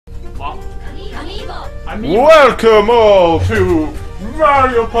Welcome all to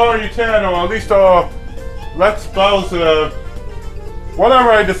Mario Party 10, or at least Let's Bowser, whatever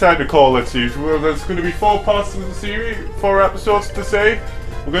I decide to call it. Well, there's going to be 4 parts of the series, 4 episodes to say.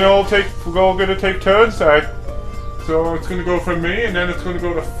 We're all going to take turns. So it's going to go from me, and then it's going to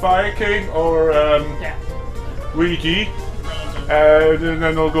go to Fire King or Luigi, and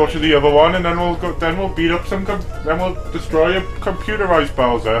then we'll go to the other one, and then we'll beat up then we'll destroy a computerized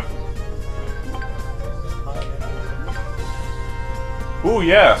Bowser. Ooh,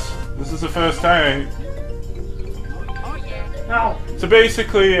 yes, this is the first time. No. So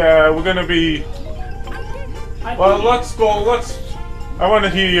basically, we're gonna be. Well, let's go. I want to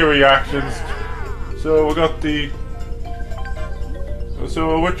hear your reactions. So we got the.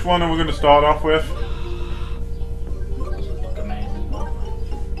 So which one are we gonna start off with?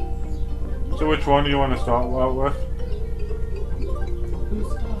 So which one do you want to start with?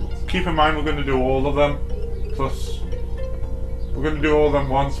 Keep in mind we're going to do all of them, plus we're going to do all of them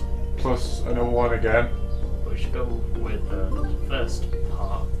once, plus another one again. We should go with the first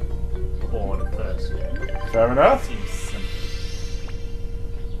part, or the first. Fair enough.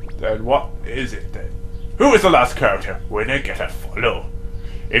 Then what is it then? Who is the last character? Winner get a follow.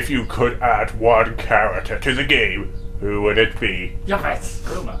 If you could add one character to the game, who would it be? Yes,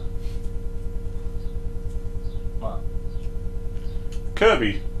 Kuma. What?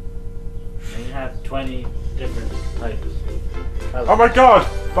 Kirby. You have 20 different types. Oh my god!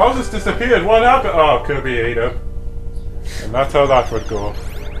 Bowser's disappeared! What happened? Oh, Kirby ate him. And that's how that would go.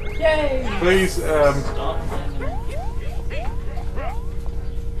 Yay! Please, Stop.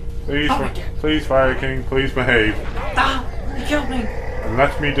 please, Fire King, please behave. Ah! You killed me! And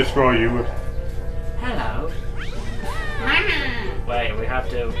let me destroy you. Hello. Wait, we have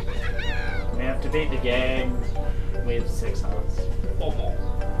to beat the game with 6 hearts.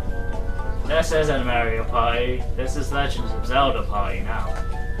 This isn't Mario Party. This is Legends of Zelda Party now.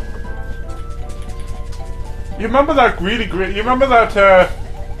 You remember that really great? You remember that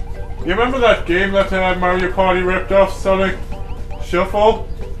game that Mario Party ripped off, Sonic Shuffle?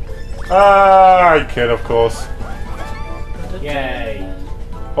 Ah, I kid, of course. Yay!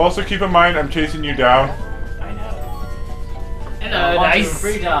 Also, keep in mind, I'm chasing you down. I know. Hello, dice.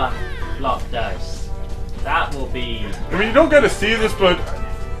 3 block dice. That will be. I mean, you don't get to see this, but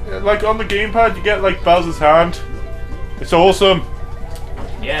like on the gamepad, you get like Bowser's hand. It's awesome.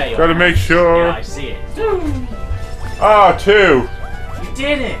 Yeah, you gotta make sure. Yeah, I see it. Ah, 2. You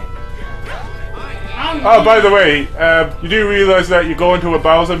did it. Oh, by the way, you do realize that you go into a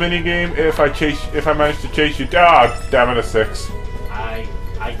Bowser minigame if I manage to chase you down. Damn it, a 6. I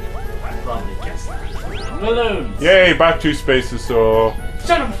probably guessed that. Balloons. Yay, back 2 spaces. So.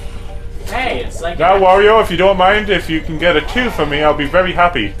 Shut up. Hey, it's like. Now, Wario, if you don't mind, if you can get a 2 for me, I'll be very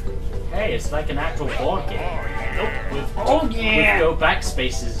happy. Hey, it's like an actual board game. Nope. With go back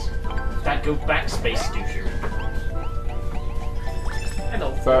spaces. That go back space douche.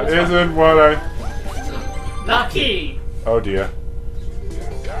 Hello. That isn't what I. Lucky! Oh dear.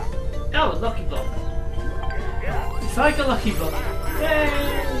 Oh, lucky block. It's like a lucky block. Yay!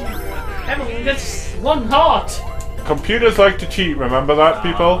 Everyone gets 1 heart! Computers like to cheat, remember that,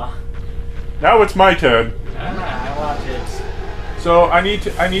 people? Now it's my turn. I want it. So I need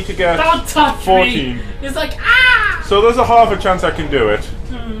to get Don't touch 14. Me. It's like, ah! So there's a half a chance I can do it.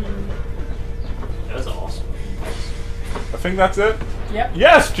 That was awesome. I think that's it. Yep.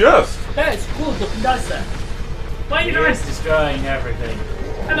 Yes, just! That is cool looking dice there. Why are you doing? Destroying everything.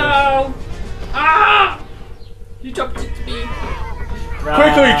 Hello! Ah! You jumped into me.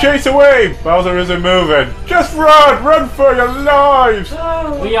 Quickly, chase away! Bowser isn't moving. Just run! Run for your lives!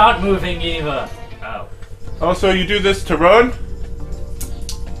 Oh. We aren't moving either. Oh. Also, you do this to run?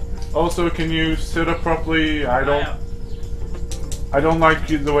 Also, can you sit up properly? I don't like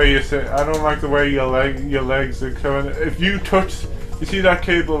the way you sit. I don't like the way your legs are coming. If you touch... You see that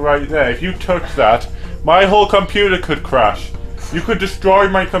cable right there? If you touch that, my whole computer could crash. You could destroy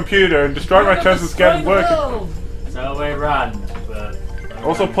my computer and destroy my chances of getting working. So we run, but...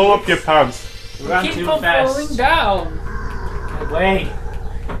 Also, pull up your pants. We run too fast. Falling down. Wait.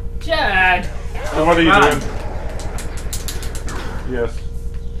 Chad! So what are you doing? Yes.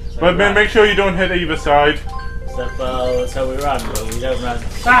 So but make sure you don't hit either side. So we run, but we don't run.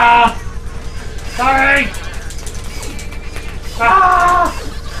 Ah! Sorry! Ah!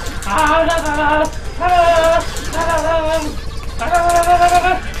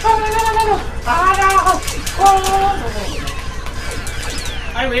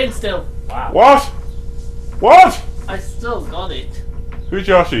 I win still. Wow. What? What? I still got it. Who's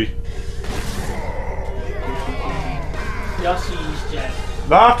Yoshi? Yoshi's Jeff.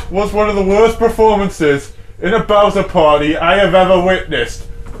 That was one of the worst performances in a Bowser party I have ever witnessed.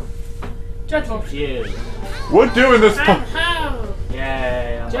 Dreadful. You. We're doing this.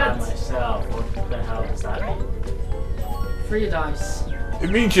 Yay, I'm by myself. What the hell does that mean? 3 dice. It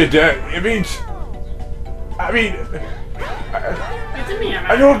means you're dead. It means. I mean.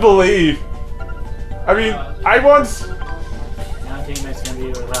 I don't believe. I mean, I once. Now teammates can be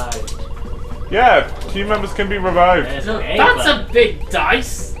revived. Yeah, team members can be revived. No, that's a big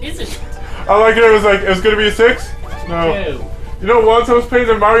dice, isn't it? I like it. It was gonna be a 6. No. 2. You know, once I was playing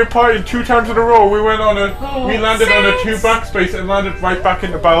the Mario Party 2 times in a row, we landed on a 2 backspace and landed right back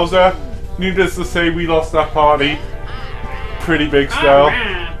into Bowser. Needless to say, we lost that party. Pretty big spell.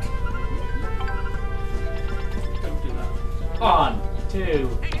 Don't do that. 1, 2,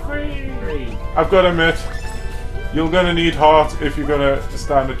 3. I've got to admit, you're gonna need heart if you're gonna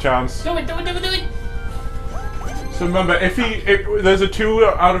stand a chance. Do it, do it, do it, do it! So remember, if there's a 2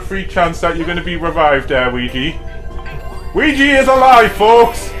 out of 3 chance that you're gonna be revived there, Ouija. Ouija is alive,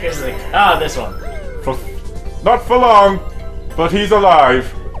 folks! Here's the thing. Ah, this one. Not for long, but he's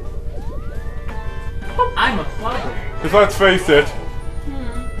alive. I'm a flower. Because let's face it,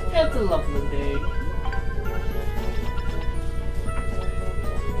 It's a lovely day.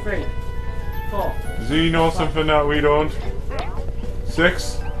 3, 4. does he know something that we don't?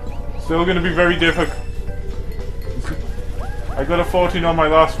 6. Still gonna be very difficult. I got a 14 on my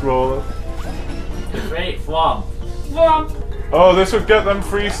last roll. Great flop. Oh, this would get them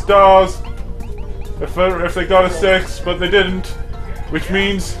 3 stars if they got a 6, but they didn't, which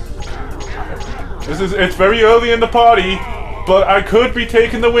means it's very early in the party, but I could be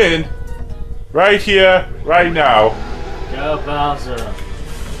taking the win right here, right now. Go Bowser.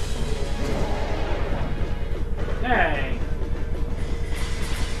 Hey.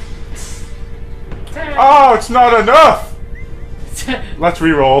 Oh, it's not enough. Let's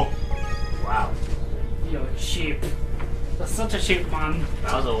re-roll. Wow. You're cheap. That's such a cheap man.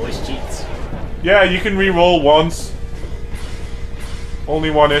 Bowser always cheats. Yeah, you can re-roll once.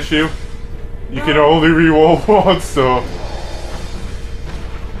 Only one issue. You can only re-roll once, so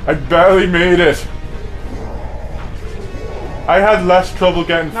I barely made it. I had less trouble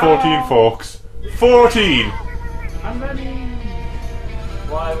getting 14, folks. 14! I'm ready.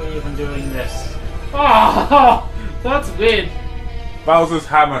 Why are we even doing this? Oh, that's weird. Bowser's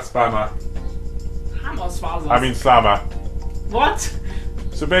hammer spammer. Hammer spasms. I mean slammer. What?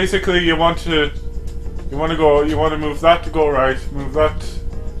 So basically you want to move that to go right, move the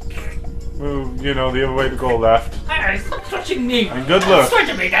other way to go left. Hey, stop touching me. And good luck. Stop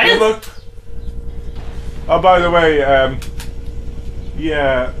touching me, Good guys. luck. Oh, by the way,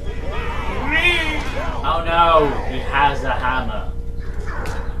 yeah. Oh no, he has a hammer.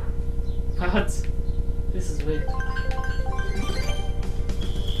 What? This is weird.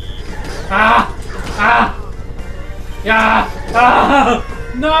 Ah! Ah! Yeah! Ah!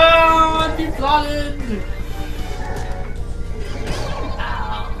 No! I'd be flooded!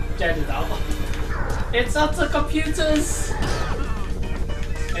 Ow. Jet is out. It's not the computers!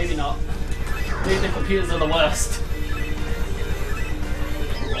 Maybe not. Maybe the computers are the worst.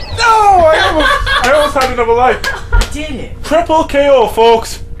 No! I almost had another life. I did it! Triple KO,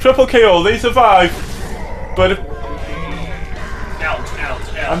 folks. Triple KO. They survive. But Ouch, ouch,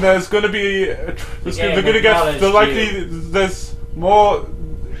 ouch. and there's going to be they're going to get there's more.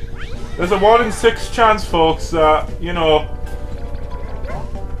 There's a 1 in 6 chance, folks, that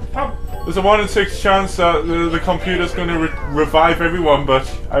there's a 1 in 6 chance that the computer's going to revive everyone. But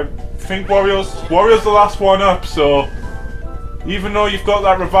I think Warrior's the last one up. So even though you've got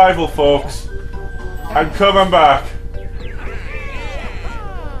that revival, folks, I'm coming back.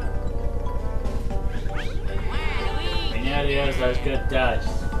 Yeah, he has those good dice.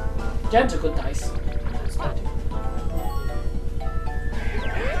 Jed's a good dice.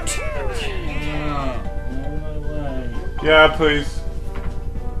 Yeah, please.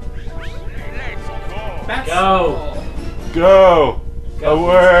 Go. Go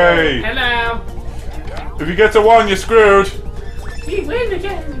away. Hello! If you get to 1, you're screwed. We win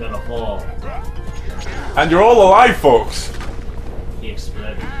again! He's gonna fall. And you're all alive, folks. He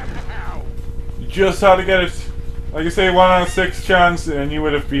exploded. You just had to get it. Like I say, 1 out of 6 chance, and you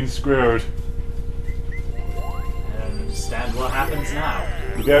would have been screwed. I don't understand what happens now.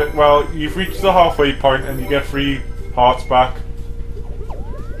 You get you've reached the halfway point, and you get 3 hearts back.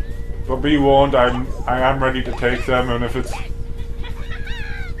 But be warned, I am ready to take them, and if it's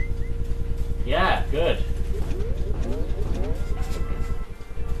Yeah, good.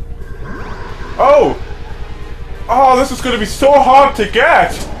 oh, this is going to be so hard to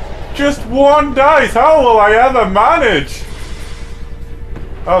get. Just 1 dice. How will I ever manage?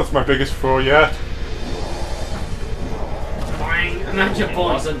 Oh, it's my biggest throw yet. Bang, and that's your It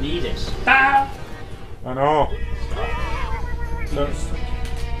point. wasn't needed. Ah! I know. So,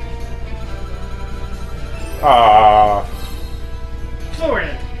 Sorry.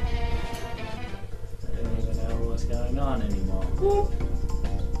 I don't even know what's going on anymore.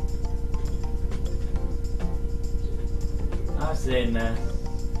 I've seen this.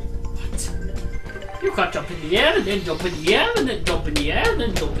 You can't jump in the air and then jump in the air and then jump in the air and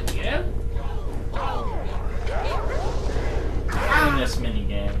then jump in the air. In this mini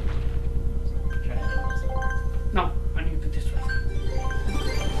game. No, I need to put this way.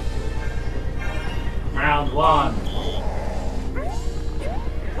 Round 1.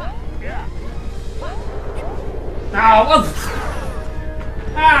 Ah, what?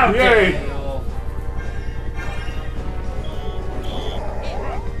 Ah, Yay. okay.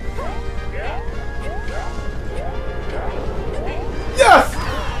 yes!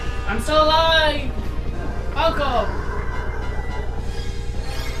 I'm still alive! Welcome!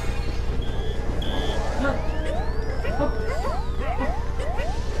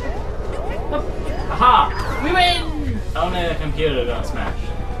 Aha! We win! Only the computer got smashed.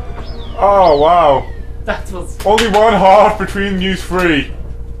 Oh, wow. That was Only one heart between you three.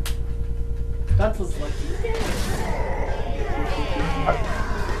 lucky.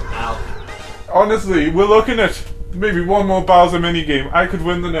 Ow. Honestly, we're looking at maybe one more Bowser minigame. I could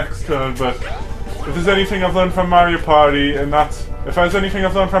win the next turn, but if there's anything I've learned from Mario Party, and that's... If there's anything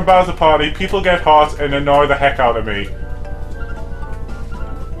I've learned from Bowser Party, people get hot and annoy the heck out of me.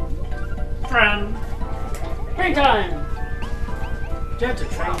 Friend. Train time! Get to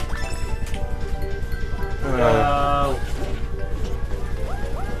train. No.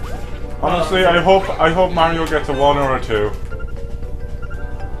 Honestly, I hope Mario gets a 1 or a 2.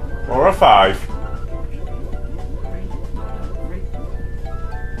 Or a 5.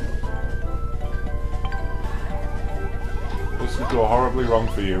 This could go horribly wrong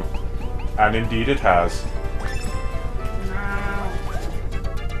for you. And indeed it has.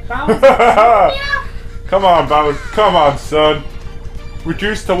 Come on, Bowser. Come on, son.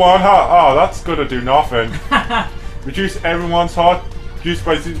 Reduce to 1 heart. Oh, that's gonna do nothing. Reduce everyone's heart. Reduce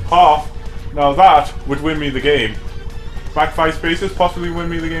by half. Now that would win me the game. Back 5 spaces, possibly win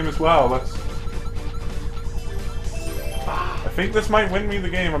me the game as well. Let's... I think this might win me the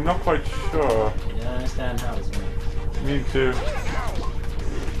game. I'm not quite sure. I don't understand how it's made. Me too.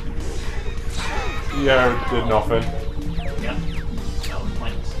 Yeah, it did nothing. Yep. That was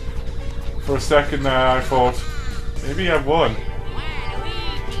pointless. For a second there, I thought maybe I won.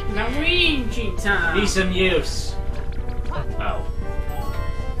 Luigi time! Be some use. Oh.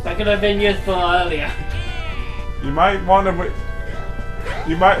 That could have been useful earlier. You might want to.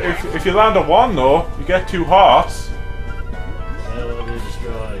 You might, if you land a 1 though, you get 2 hearts. It will be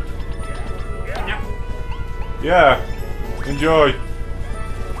destroyed. Yeah, enjoy.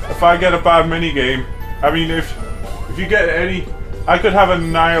 If I get a bad minigame, I mean, if you get any, I could have an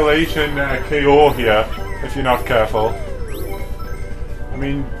annihilation KO here if you're not careful. I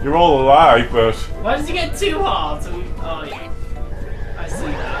mean, you're all alive, but Why does he get 2 hearts? Oh, yeah. I see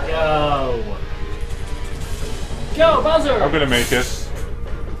that. Go. Go, Bowser! I'm gonna make it.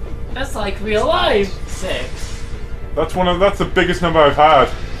 That's like real life! 6. That's the biggest number I've had.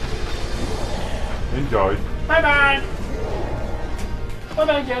 Enjoy. Bye bye! Bye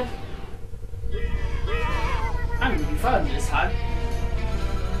bye, Jed. I'm gonna be fun this time.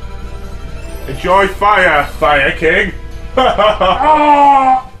 Enjoy fire, Fire King.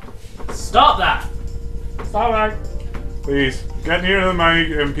 Oh! Stop that. Alright. Please get near the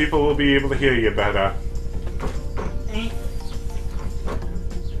mic, and people will be able to hear you better.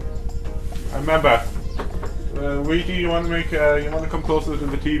 And remember, Luigi, you want to come closer to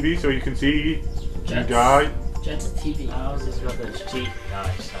the TV so you can see you die. Jed's TV. I was just about to cheat.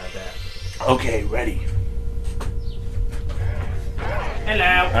 Nice, I bet. Okay, ready. Hello.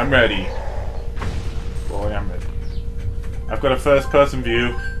 I'm ready. Boy, I'm ready. I've got a first-person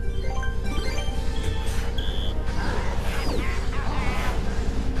view.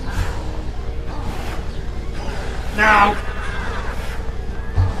 Now.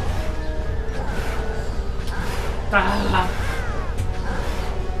 Ah.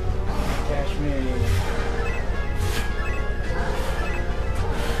 Catch me.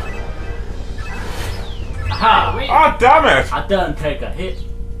 Aha! Ah, damn it! I done take a hit.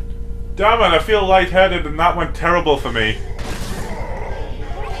 Damn it, I feel lightheaded and that went terrible for me.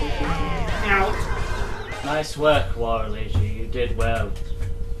 Out. Nice work, Waluigi. You did well.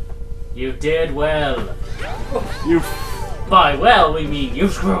 You did well. You... By well, we mean you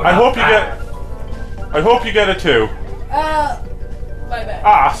screwed I up hope you bad. get... I hope you get a 2. Bye bye.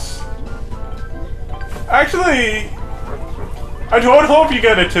 ass. Actually, I don't hope you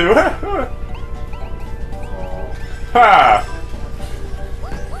get it too. Ha!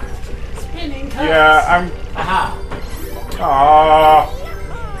 Spinning cuts. Yeah, I'm. Aha! Ah.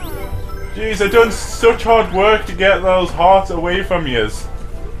 Jeez, I've done such hard work to get those hearts away from yous.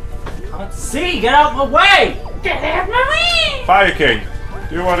 Can't see! Get out of my way! Get out of my way! Fire King,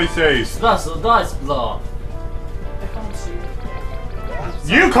 do what he says. Special dice block. I can't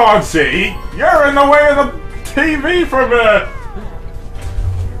see. You can't see! You're in the way of the TV from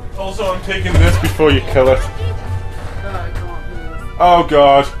Also, I'm taking this before you kill it. No, I can't move. Oh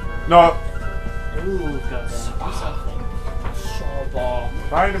god. No. Ooh, got something. Shawball.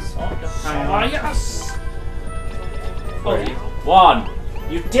 Find him. Oh, yes! Oh, Wait. One!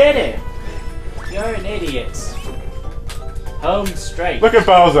 You did it! You're an idiot. Home straight. Look at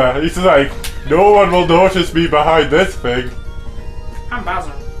Bowser. He's like, no one will notice me behind this thing. I'm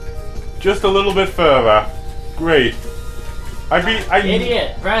Bowser. Just a little bit further. Great.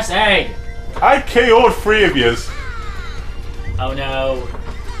 Idiot! Press A! I KO'd 3 of yous. Oh no.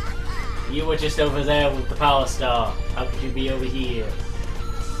 You were just over there with the power star. How could you be over here?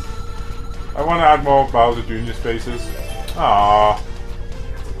 I want to add more Bowser Jr. spaces. Aww.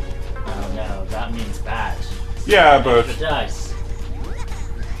 Oh no, that means bad. Yeah, but Extra dice.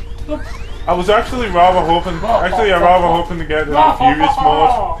 I was actually rather hoping. Actually, I'm rather hoping to get a Furious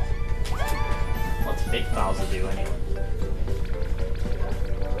mode. What's Big Bowser do anyway?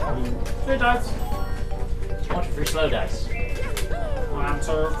 3 dice. Watch for slow dice. 1, 2,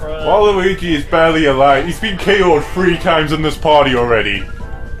 3. Waluigi is barely alive. He's been KO'd 3 times in this party already.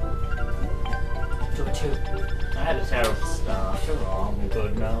 2. I had a terrible start. You're wrong. I'm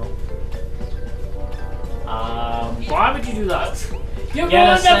good now. Why would you do that? You Get ruined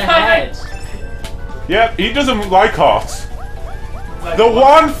us the ahead. perfect. Yep, he doesn't like hearts. Like The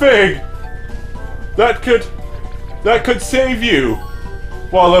what? one thing that could save you,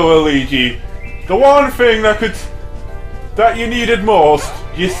 Waluigi. The one thing that you needed most,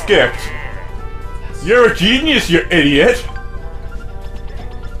 you skipped. You're a genius, you idiot.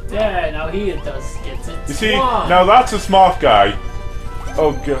 Yeah, now he does gets it. You see, Why? now that's a smart guy.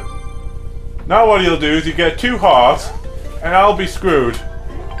 Oh god. Now what he'll do is you get 2 hearts, and I'll be screwed.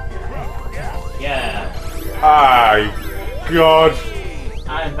 Yeah. Aye. God.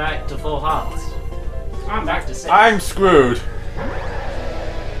 I'm back to full hearts. I'm back to 6. I'm screwed.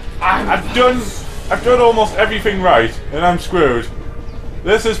 I've done almost everything right, and I'm screwed.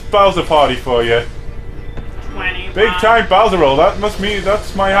 This is Bowser Party for you. 25. Big time Bowser roll. That must mean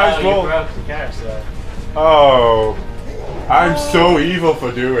that's my highest Oh, you roll. broke the character. Oh. I'm so evil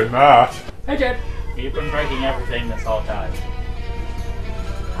for doing that. Hey, Jed. You've been breaking everything this whole time.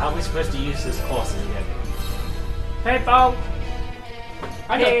 How are we supposed to use this course again? Hey, Bo.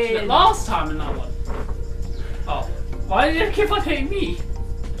 I got Hey. it last time in that one. Oh. Why did you keep on hitting me?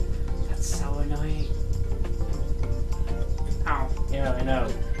 That's so annoying. Ow. Yeah, I know.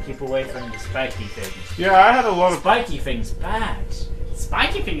 Keep away from the spiky things. Yeah, I had a lot of. Spiky things bad.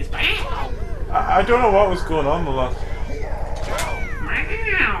 Spiky thing is bad. I don't know what was going on the last.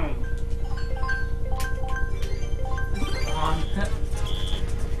 Meow.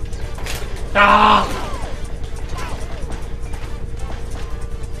 Ah!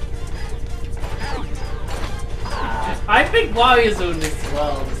 I think Wario's doing this as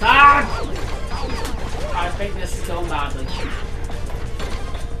well. Ah! I think this is going badly.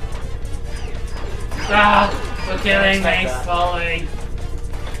 Ah! For killing me, falling.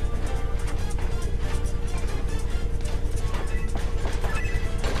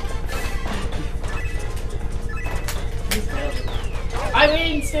 I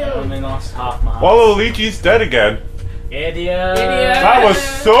win I still! only lost half my heart. Waluigi's dead again. Idiot! That was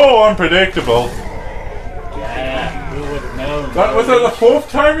so unpredictable. Yeah, who would have known? That was it the 4th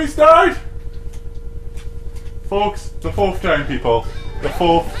time he's died? Folks, the 4th time, people. The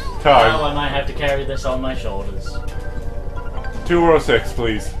 4th Now time. I might have to carry this on my shoulders. 2 or 6,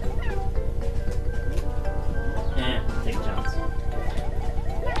 please. Take a chance.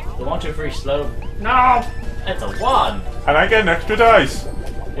 The 1, 2, 3 slow. No! It's a 1! And I get an extra dice.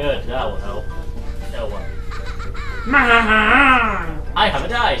 Good, that will help. No one. Ah! I have a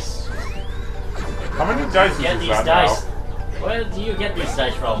dice! How many dice is Get these that dice. now? Where do you get these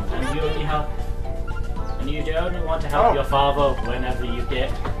dice from? And you only have. And you only want to help Oh. your father whenever you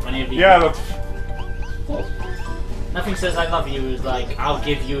get. Whenever you Yeah, that's. Nothing says I love you is like, I'll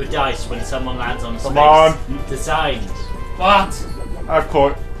give you a dice when someone lands on a Come space. on. Designed. What? I've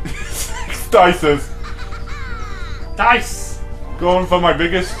caught 6 dices. Dice! Going for my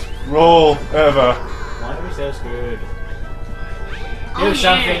biggest roll ever. Why are we so screwed? Do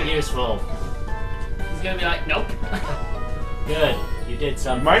something useful. He's gonna be like, nope. Good. You did You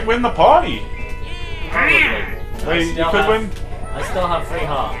something. might win the party. Probably. Wait, you could win. I still have 3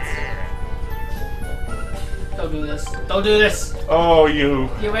 hearts. Don't do this. Don't do this. Oh, you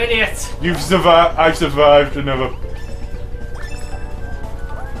idiot. you've survived. I've survived another.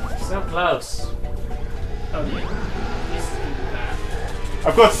 So close. Oh dear. This is bad.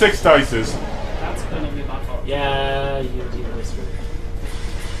 I've got 6 dices. That's gonna be my fault. Yeah, you whispered.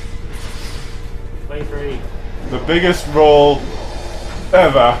 Play free. The biggest roll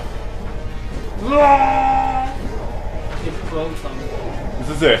ever. It broke on me. This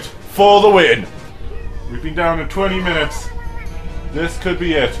is it. For the win. We've been down to 20 minutes. This could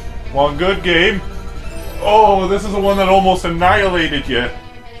be it. One good game. Oh, this is the one that almost annihilated you.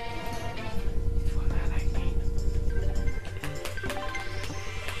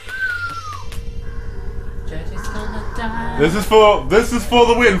 Jetty's gonna die. This is for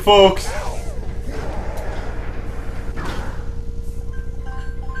the win, folks.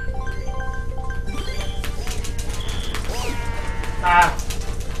 Ah.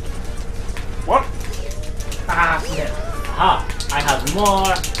 What? Ah, shit. Aha! I have more.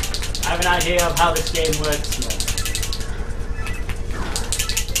 I have an idea of how this game works.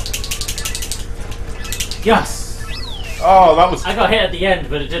 Yes! Oh, that was I got hit at the end,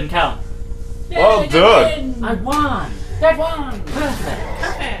 but it didn't count. well done. I won! That one.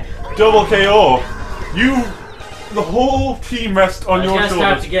 Perfect! Double KO. The whole team rests on I your just have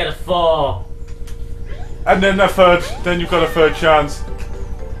shoulders. to get a 4. And then then you've got a third chance.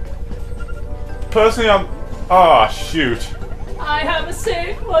 Personally, shoot. I have a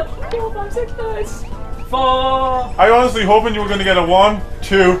 6. 1, 4, 5, 6 dice. 4! I honestly hoping you were going to get a 1,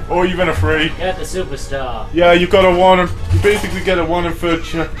 2, or even a 3. Get the superstar. Yeah, you got a 1, you basically get a 1 and third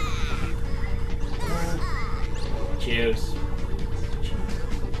chance. Choose.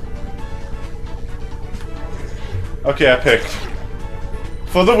 Okay, I picked.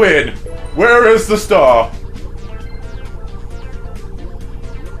 For the win, where is the star?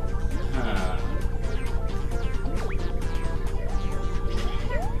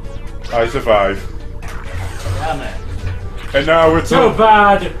 I survive. Damn it. And now it's Too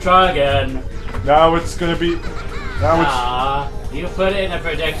bad! Try again. now it's gonna be now Ah, you put it in a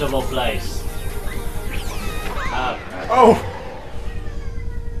predictable place. oh!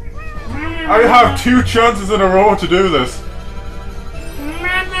 I have 2 chances in a row to do this.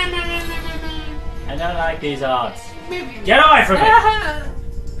 I don't like these odds. Get away from me!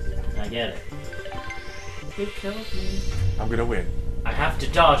 I get it. You killed me. I'm gonna win. I have to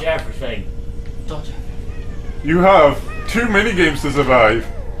dodge everything. Dodge it. You have 2 mini games to survive.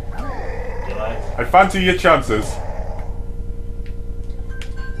 Do I? I fancy your chances.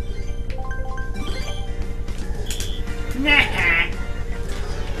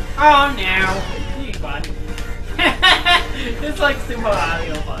 Oh no! You won. It's like Super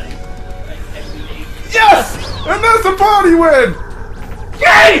Mario Party. Like every day. Yes! And that's a party win!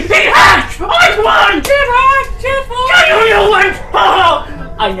 Yay! He hacked! I won! Get hacked! Get you win!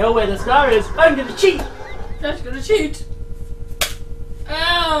 I know where the star is. I'm gonna cheat. That's gonna cheat.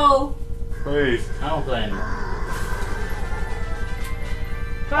 Ow! Please. I don't blame you.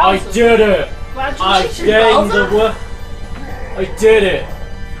 I did it! I gained the world. I did it!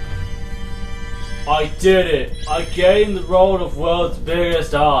 I did it! I gained the role of world's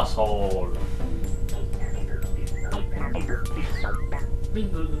biggest asshole.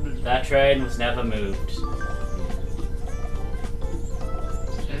 That train was never moved.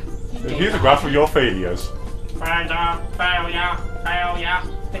 And here's a graph of your failures. Failure, failure, failure.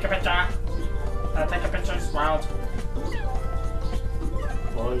 Take a picture. Take a picture, smiled.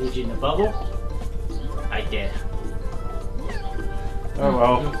 Foliage in the bubble? I did. Oh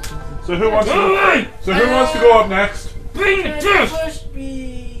well. So who wants to go up next? Bring the dish! Push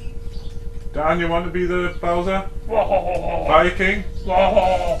me. Dan, you want to be the Bowser? Fire King?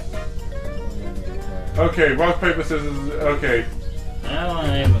 Okay, rock, paper, scissors, okay. I don't want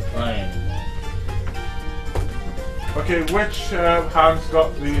to name a plane. Okay, which hand's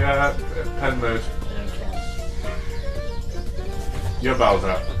got the pen mode? You're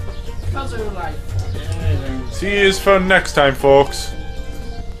Bowser. How's it like? See you for next time, folks.